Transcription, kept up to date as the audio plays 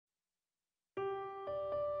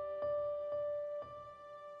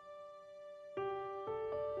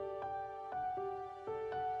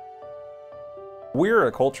We're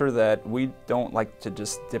a culture that we don't like to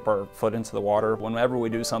just dip our foot into the water. Whenever we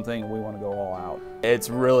do something, we want to go all out. It's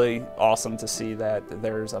really awesome to see that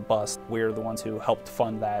there's a bus. We're the ones who helped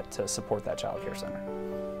fund that to support that child care center.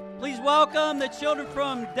 Please welcome the children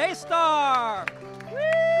from Daystar.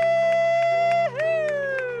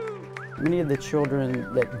 Many of the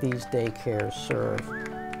children that these daycares serve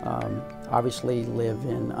obviously live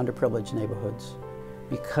in underprivileged neighborhoods.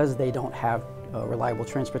 Because they don't have reliable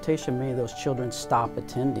transportation, many of those children stop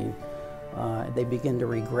attending. They begin to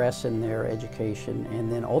regress in their education,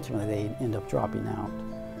 and then ultimately they end up dropping out.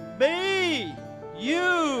 B-U-S,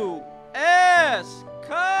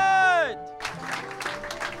 cut!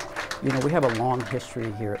 You know, we have a long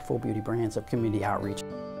history here at Full Beauty Brands of community outreach.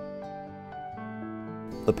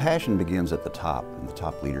 The passion begins at the top, in the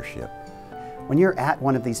top leadership. When you're at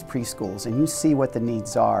one of these preschools and you see what the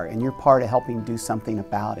needs are and you're part of helping do something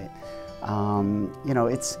about it, you know,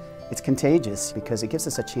 it's contagious because it gives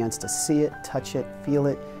us a chance to see it, touch it, feel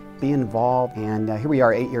it, be involved. And here we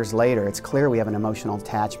are 8 years later. It's clear we have an emotional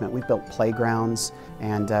attachment. We've built playgrounds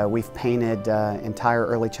and we've painted entire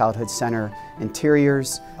early childhood center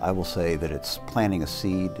interiors. I will say that it's planting a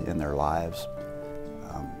seed in their lives.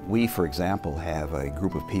 We, for example, have a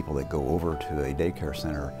group of people that go over to a daycare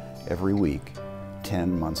center every week,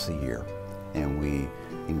 10 months a year, and we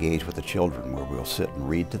engage with the children where we'll sit and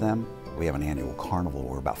read to them. We have an annual carnival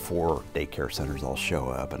where about 4 daycare centers all show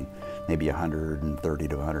up and maybe 130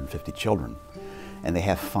 to 150 children, and they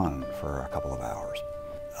have fun for a couple of hours.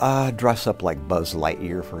 Dress up like Buzz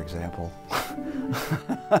Lightyear, for example.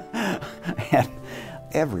 And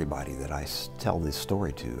everybody that I tell this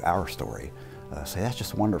story to, our story, say, that's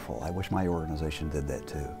just wonderful. I wish my organization did that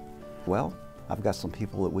too. Well, I've got some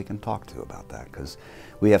people that we can talk to about that because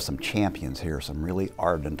we have some champions here, some really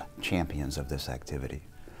ardent champions of this activity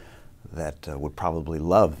that would probably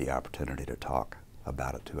love the opportunity to talk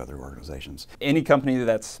about it to other organizations. Any company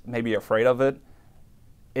that's maybe afraid of it,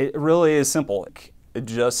 it really is simple.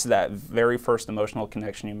 Just that very first emotional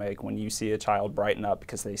connection you make when you see a child brighten up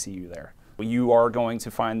because they see you there. You are going to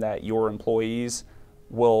find that your employees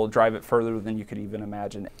will drive it further than you could even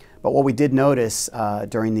imagine. But what we did notice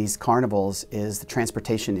during these carnivals is the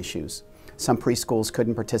transportation issues. Some preschools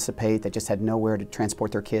couldn't participate, they just had nowhere to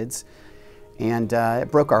transport their kids, and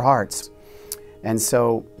it broke our hearts. And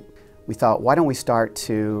so we thought, why don't we start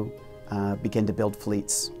to begin to build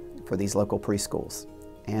fleets for these local preschools?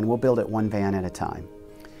 And we'll build it one van at a time.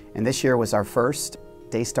 And this year was our first.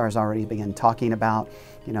 Daystar's already begun talking about,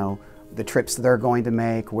 you know, the trips they're going to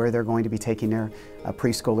make, where they're going to be taking their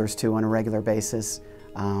preschoolers to on a regular basis.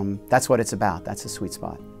 That's what it's about. That's the sweet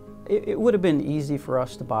spot. It would have been easy for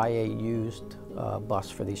us to buy a used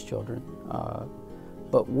bus for these children,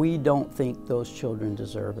 but we don't think those children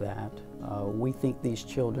deserve that. We think these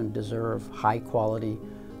children deserve high quality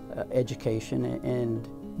education, and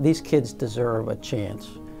these kids deserve a chance,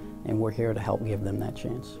 and we're here to help give them that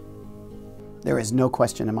chance. There is no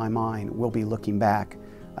question in my mind we'll be looking back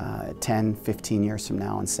 10, 15 years from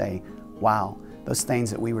now and say, wow, those things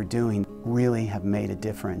that we were doing really have made a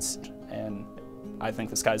difference. And I think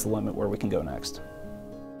the sky's the limit where we can go next.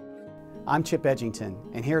 I'm Chip Edgington,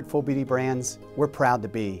 and here at Full Beauty Brands, we're proud to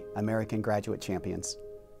be American Graduate Champions.